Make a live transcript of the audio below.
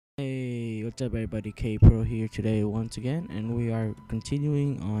What's up, everybody? K Pro here today once again, and we are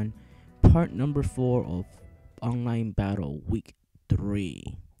continuing on part number 4 of Online Battle Week 3.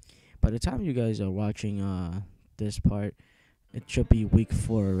 By the time you guys are watching this part, it should be week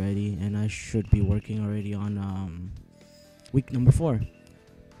 4 already, and I should be working already on week number 4.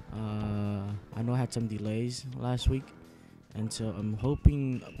 I know I had some delays last week, and so I'm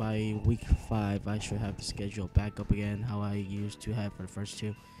hoping by week 5 I should have the schedule back up again how I used to have for the first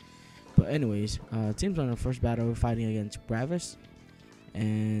 2. But anyways, teams on the first battle we're fighting against Bravis,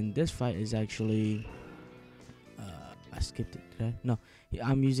 and this fight is actually I skipped it. Did I? No,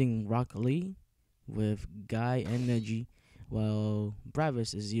 I'm using Rock Lee with Guy and Neji, while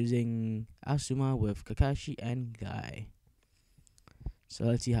Bravis is using Asuma with Kakashi and Guy. So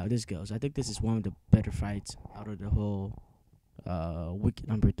let's see how this goes. I think this is one of the better fights out of the whole week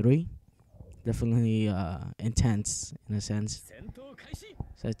number 3. Definitely intense in a sense.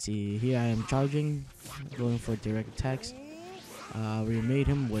 So let's see. Here I am charging, going for direct attacks. We made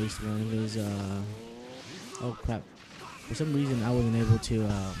him waste one of his. Oh crap! For some reason I wasn't able to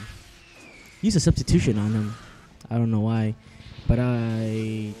use a substitution on him. I don't know why, but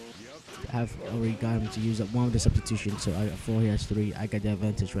I have already got him to use up one of the substitutions. So I got 4, he has 3. I got the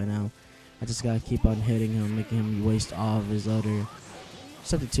advantage right now. I just gotta keep on hitting him, making him waste all of his other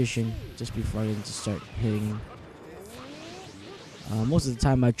substitution just before I get to start hitting him. Most of the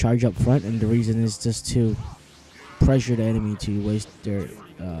time I charge up front, and the reason is just to pressure the enemy to waste their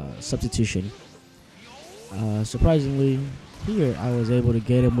substitution. Surprisingly, here I was able to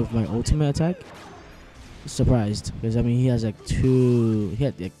get him with my ultimate attack. Surprised, because I mean he had like 2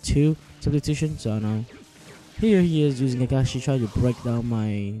 substitutions, so I know. Here he is using Kakashi trying to break down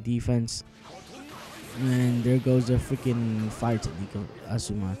my defense. And there goes the freaking fire technique of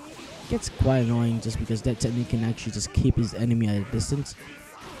Asuma. It gets quite annoying just because that technique can actually just keep his enemy at a distance.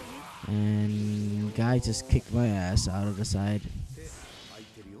 And Guy just kicked my ass out of the side.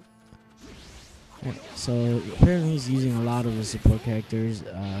 Yeah, so apparently he's using a lot of the support characters.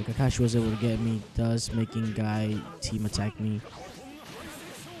 Kakashi was able to get me, thus making Guy team attack me.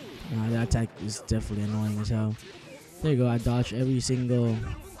 That attack is definitely annoying as hell. There you go, I dodged every single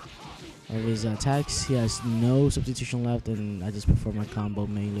of his attacks. He has no substitution left, and I just perform my combo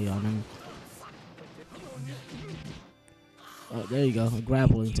mainly on him. Oh, there you go, a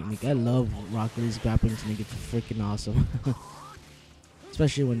grappling technique. I love Rock Lee's grappling technique. It's freaking awesome.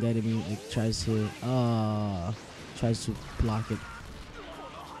 Especially when the enemy tries to block it.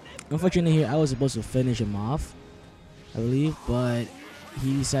 Unfortunately here, I was supposed to finish him off, I believe, but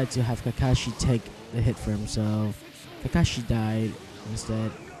he decided to have Kakashi take the hit for him, so Kakashi died instead.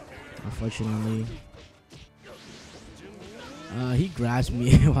 Unfortunately, he grasped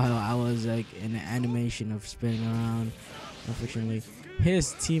me while I was like in an animation of spinning around. Unfortunately,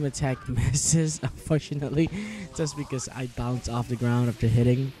 his team attack misses. Unfortunately, just because I bounced off the ground after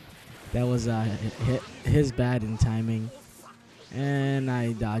hitting. That was his bad in timing, and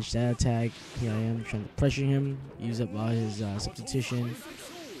I dodged that attack. Here I am trying to pressure him, use up all his substitution.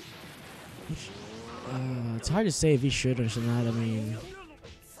 It's hard to say if he should or should not. I mean.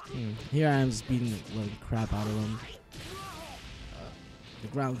 Here I am just beating the crap out of him. The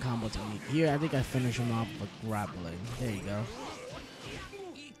ground combo technique. Here I think I finish him off with grappling. There you go.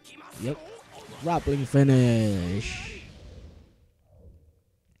 Yep. Grappling finish.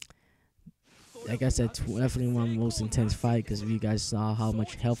 Like I said, definitely one of the most intense fight, because if you guys saw how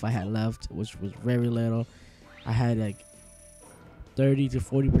much health I had left, which was very little. I had like 30 to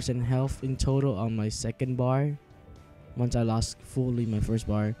 40% health in total on my second bar. Once I lost fully my first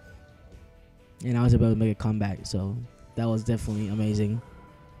bar, and I was able to make a comeback, so that was definitely amazing.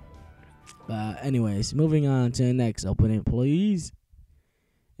 But anyways, moving on to the next opponent, please.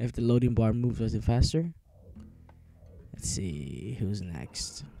 If the loading bar moves a bit faster. Let's see who's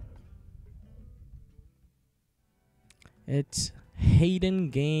next. It's Hayden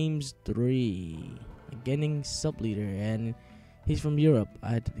Games 3, getting sub leader, and he's from Europe.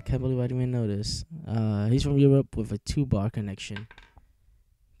 I can't believe I didn't even know this. He's from Europe with a 2-bar connection.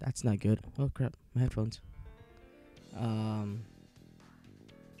 That's not good. Oh crap, my headphones.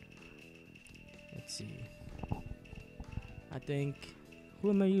 Let's see. I think, who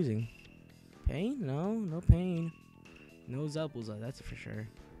am I using? Pain? No Pain. No Zabuza, that's for sure.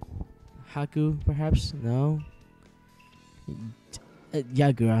 Haku, perhaps? No.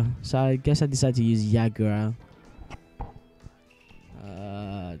 Yagura. So I guess I decided to use Yagura.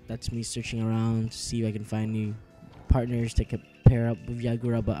 That's me searching around to see if I can find new partners that could pair up with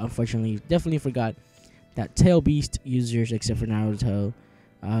Yagura, but unfortunately definitely forgot that Tail Beast users, except for Naruto,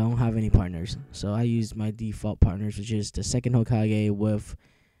 I don't have any partners. So I used my default partners, which is the second Hokage with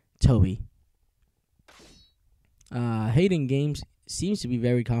Toby. Hayden Games seems to be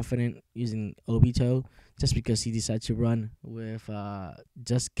very confident using Obito just because he decided to run with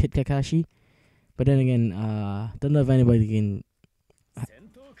just Kid Kakashi. But then again, don't know if anybody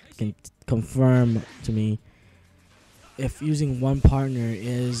can confirm to me if using one partner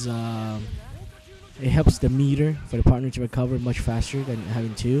is it helps the meter for the partner to recover much faster than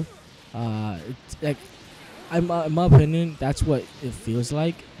having two. It's like in my opinion, that's what it feels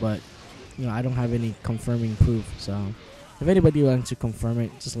like, but I don't have any confirming proof. So if anybody wants to confirm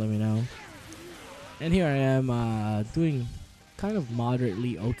it, just let me know. And here I am doing kind of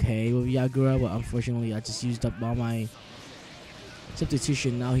moderately okay with Yagura, but unfortunately I just used up all my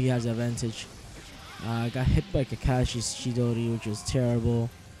substitution. Now he has advantage. I got hit by Kakashi's Chidori, which was terrible.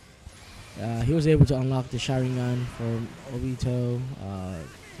 He was able to unlock the Sharingan for Obito.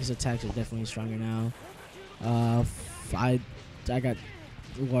 His attacks are definitely stronger now. I got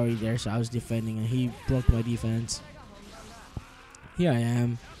worried there, so I was defending, and he broke my defense. Here I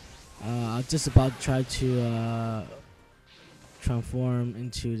am. Just about to try to transform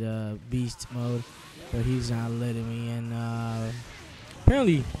into the beast mode, but he's not letting me. And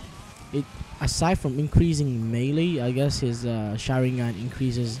apparently, it aside from increasing melee, I guess his Sharingan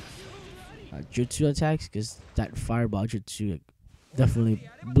increases jutsu attacks, because that fireball jutsu definitely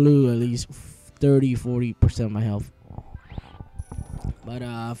blew at least 30-40% of my health. But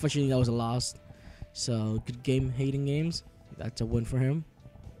unfortunately, that was a loss. So good game, Hayden Games. That's a win for him.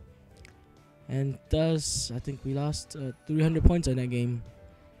 And thus, I think we lost 300 points on that game.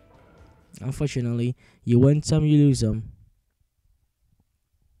 Unfortunately, you win some, you lose some.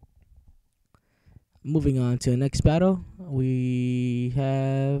 Moving on to the next battle, we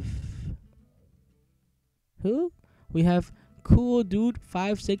have who? We have Cool Dude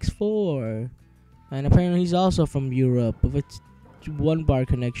 564, and apparently he's also from Europe with a one bar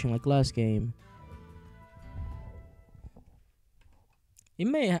connection like last game. It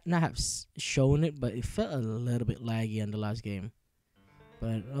may not have shown it, but it felt a little bit laggy on the last game.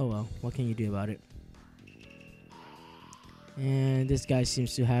 But oh well, what can you do about it? And this guy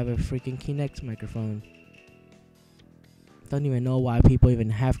seems to have a freaking Kinect microphone. Don't even know why people even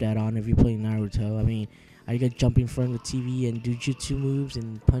have that on if you play Naruto. I mean, are you gonna jump in front of the TV and do jutsu moves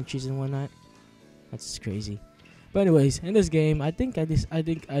and punches and whatnot? That's just crazy. But anyways, in this game, I think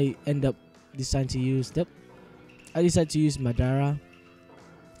I end up deciding to use I decided to use Madara.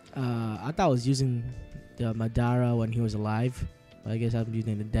 I thought I was using the Madara when he was alive, but I guess I'm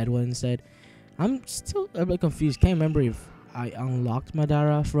using the dead one instead. I'm still a bit confused. Can't remember if I unlocked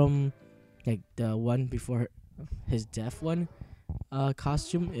Madara from like the one before his death one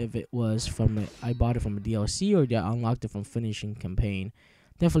costume. If it was from I bought it from a DLC, or did I unlocked it from finishing campaign.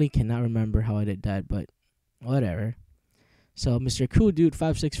 Definitely cannot remember how I did that, but whatever. So Mr. Cool Dude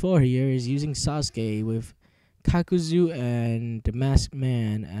 564 here is using Sasuke with Kakuzu and the Masked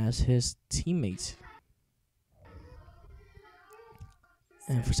Man as his teammates.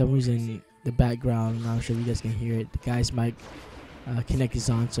 And for some reason, the background, I'm not sure if you guys can hear it, the guy's mic Kinect is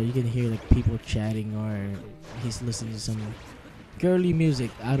on, so you can hear like people chatting, or he's listening to some girly music.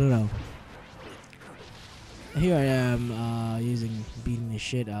 I don't know. Here I am beating the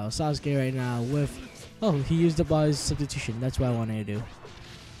shit out of Sasuke right now with he used up all his substitution. That's what I wanted to do.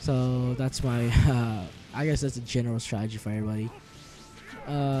 So that's my I guess that's a general strategy for everybody.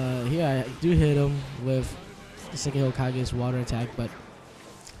 Here I do hit him with the second Hokage's water attack, but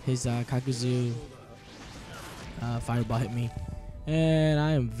his Kakuzu fireball hit me. And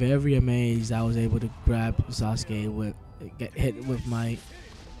I am very amazed I was able to grab Sasuke get hit with my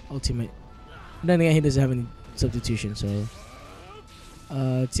ultimate. Then again, he doesn't have any substitution, so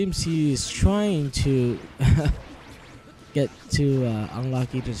it seems he is trying to get to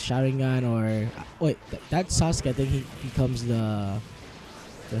unlock either Sharingan or wait, that's Sasuke. I think he becomes the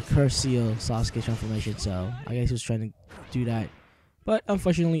Curse Seal Sasuke transformation. So I guess he was trying to do that, but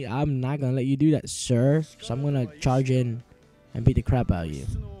unfortunately, I'm not gonna let you do that, sir. So I'm gonna charge in and beat the crap out of you.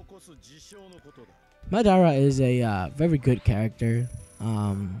 Madara is a very good character.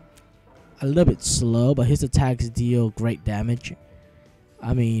 A little bit slow, but his attacks deal great damage.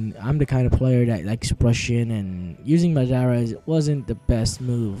 I mean, I'm the kind of player that likes rushing, and using Madara wasn't the best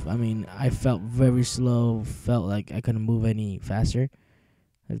move. I mean, I felt very slow, felt like I couldn't move any faster,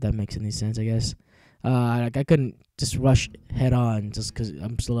 if that makes any sense, I guess. Like I couldn't just rush head on just because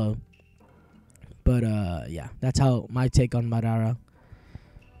I'm slow. But yeah, that's how my take on Madara.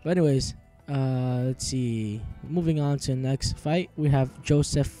 But anyways, let's see. Moving on to the next fight, we have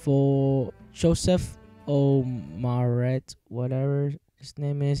Joseph O'Maret, whatever his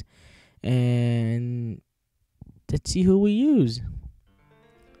name is, and let's see who we use.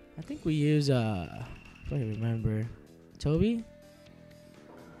 I think we use if I remember. Toby?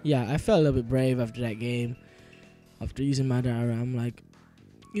 Yeah, I felt a little bit brave after that game. After using Madara, I'm like,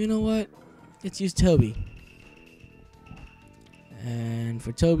 you know what? Let's use Toby. And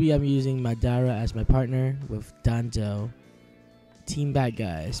for Toby, I'm using Madara as my partner with Danzo. Team bad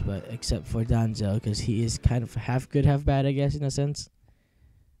guys, but except for Danzo, because he is kind of half good, half bad, I guess, in a sense.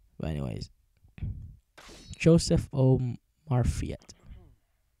 But anyways. Joseph O. Marfiat.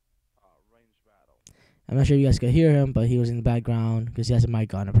 I'm not sure you guys could hear him, but he was in the background because he has a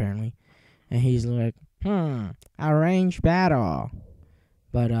mic on apparently. And he's like, a range battle.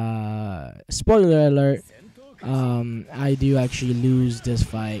 But spoiler alert, I do actually lose this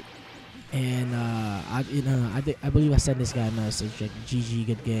fight. And I believe I sent this guy a message like GG,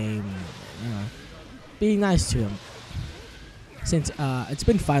 good game. Being nice to him. Since it's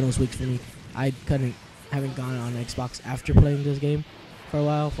been finals week for me, I haven't gone on Xbox after playing this game for a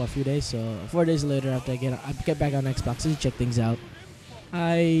while, for a few days. So 4 days later, after I get back on Xbox to check things out,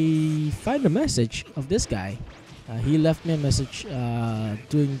 I find a message of this guy. He left me a message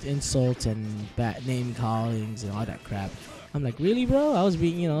doing insults and bad name callings and all that crap. I'm like, really, bro? I was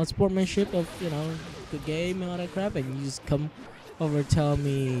being, sportsmanship of, good game and all that crap, and you just come over tell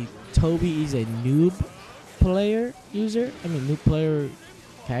me Toby is a noob player user? I mean, noob player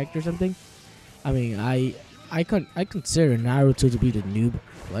character or something? I mean, I consider Naruto to be the noob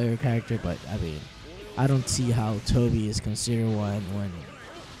player character, but I mean, I don't see how Toby is considered one when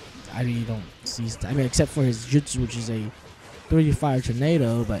I really don't see. I mean, except for his jutsu, which is a 3D fire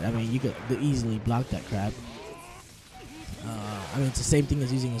tornado, but I mean, you could easily block that crap. I mean, it's the same thing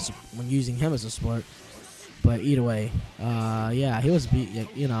as when using him as a support. But either way, yeah, he was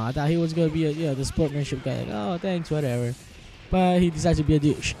I thought he was gonna be the sportsmanship guy. Like, oh, thanks, whatever. But he decided to be a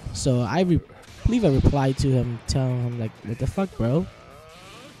douche. So I believe I replied to him, telling him like, what the fuck, bro?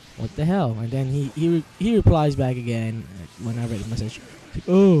 What the hell? And then he replies back again when I read the message. Like,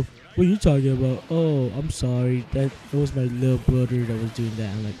 oh, what are you talking about? Oh, I'm sorry. That was my little brother that was doing that.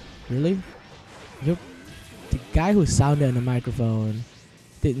 I'm like, really? The guy who sounded on the microphone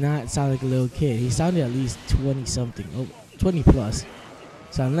did not sound like a little kid. He sounded at least 20-something, 20 plus.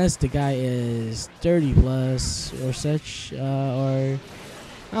 So unless the guy is 30 plus or such, or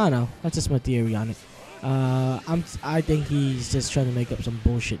I don't know. That's just my theory on it. I think he's just trying to make up some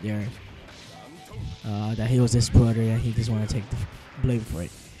bullshit there. That he was this brother and he just want to take the blame for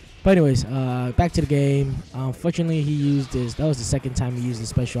it. But anyways, back to the game. Unfortunately, he used this. That was the second time he used the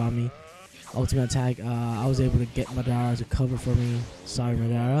special on me. Ultimate attack. I was able to get Madara to cover for me. Sorry,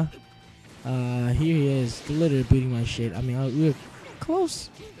 Madara. Here he is, literally beating my shit. I mean, we were close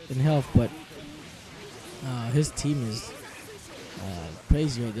in health, but his team is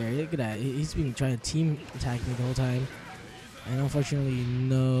crazy right there. Look at that. He's been trying to team attack me the whole time. And unfortunately,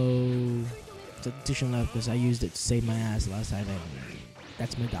 no substitution left because I used it to save my ass last time. And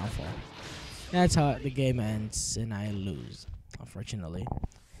that's my downfall. That's how the game ends, and I lose, unfortunately.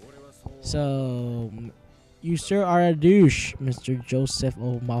 So, you sir are a douche, Mr. Joseph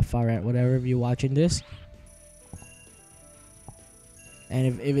O. Malfarat, whatever, if you're watching this.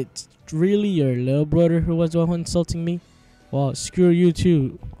 And if it's really your little brother who was the one who insulting me, well, screw you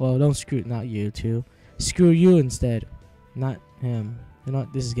too. Well, not you too. Screw you instead, not him.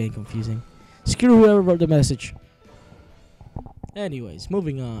 This is getting confusing. Screw whoever wrote the message. Anyways,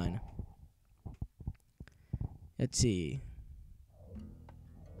 moving on. Let's see.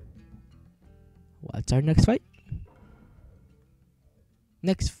 What's our next fight?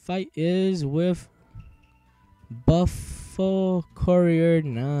 Next fight is with Buffalo Courier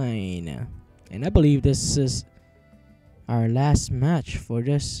 9. And I believe this is our last match for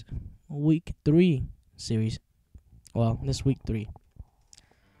this week 3 series. Well, this week 3.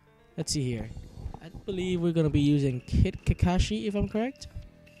 Let's see here. I believe we're going to be using Kid Kakashi, if I'm correct.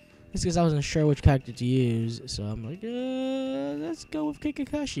 It's because I wasn't sure which character to use. So I'm like, let's go with Kid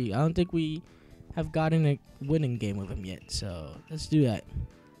Kakashi. I don't think we have gotten a winning game with him yet. So let's do that.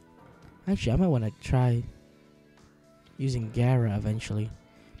 Actually, I might want to try using Gaara eventually.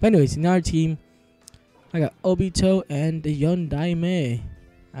 But anyways, in our team, I got Obito and the Yondaime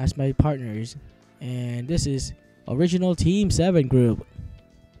as my partners. And this is original Team 7 group.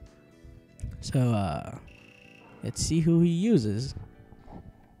 So, let's see who he uses.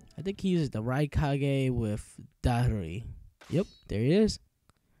 I think he uses the Raikage with Dahuri. Yep, there he is.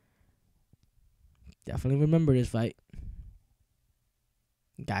 Definitely remember this fight.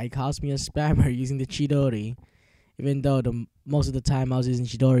 Guy calls me a spammer using the Chidori. Even though most of the time I was using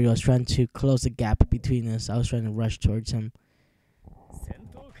Chidori, I was trying to close the gap between us. I was trying to rush towards him.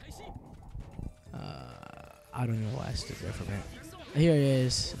 I don't know why I stood there for a minute. Here it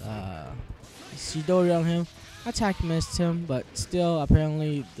is. Chidori on him. Attack missed him, but still,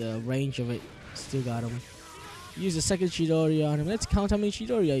 apparently, the range of it still got him. Use the second Chidori on him. Let's count how many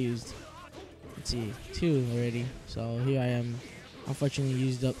Chidori I used. Let's see, 2 already. So here I am. Unfortunately,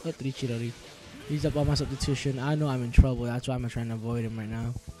 used up 3 Chidori. Used up all my substitution. I know I'm in trouble. That's why I'm trying to avoid him right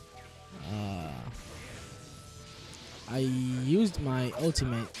now. I used my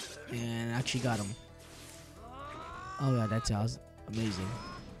ultimate and actually got him. Oh yeah, that sounds amazing.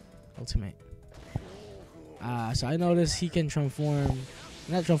 Ultimate. So I noticed he can transform,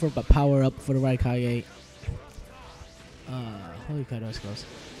 not transform, but power up for the right Kage. Holy cow, that was close.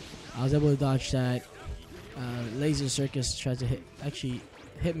 I was able to dodge that. Laser Circus tried to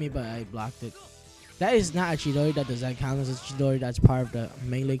hit me, but I blocked it. That is not a Chidori. That does not count as a Chidori. That's part of the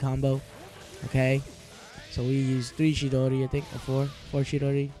melee combo. Okay. So we used 3 Chidori, I think, or 4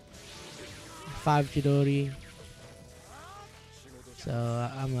 Chidori, 5 Chidori. So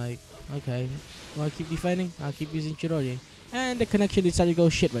I'm like, okay, want to keep defending? I'll keep using Chidori. And the connection decided to go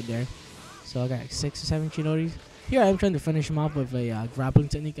shit right there. So I got like 6 or 7 Chidoris. Here I'm trying to finish him off with a grappling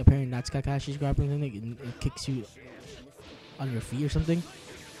technique. Apparently that's Kakashi's grappling technique. It kicks you on your feet or something.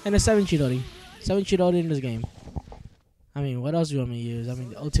 And a 7 Chidori. 7 Chidori in this game. I mean, what else do you want me to use? I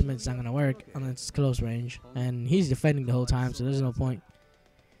mean, the ultimate's not going to work unless it's close range. And he's defending the whole time, so there's no point.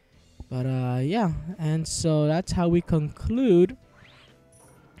 But, yeah. And so that's how we conclude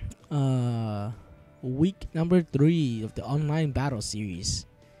week number 3 of the online battle series.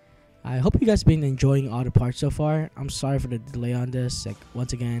 I hope you guys been enjoying all the parts so far. I'm sorry for the delay on this. Like,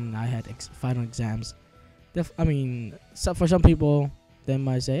 once again, I had final exams. I mean, for some people, they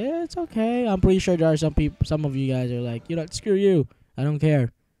might say, it's okay. I'm pretty sure there are some of you guys are like, screw you. I don't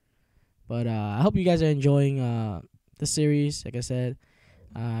care. But I hope you guys are enjoying the series. Like I said,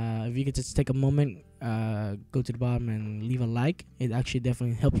 if you could just take a moment, go to the bottom and leave a like. It actually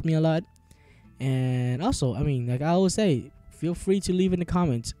definitely helps me a lot. And also, I mean, like I always say, feel free to leave in the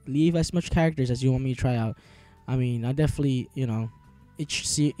comments. Leave as much characters as you want me to try out. I mean, I definitely,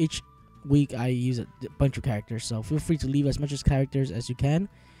 each week I use a bunch of characters, so feel free to leave as much as characters as you can,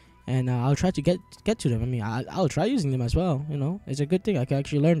 and I'll try to get to them. I mean, I'll try using them as well. It's a good thing. I can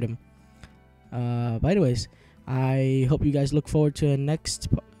actually learn them. But anyways, I hope you guys look forward to the next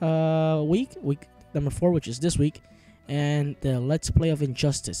week number 4, which is this week, and the Let's Play of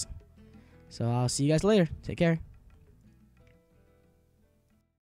Injustice. So I'll see you guys later. Take care.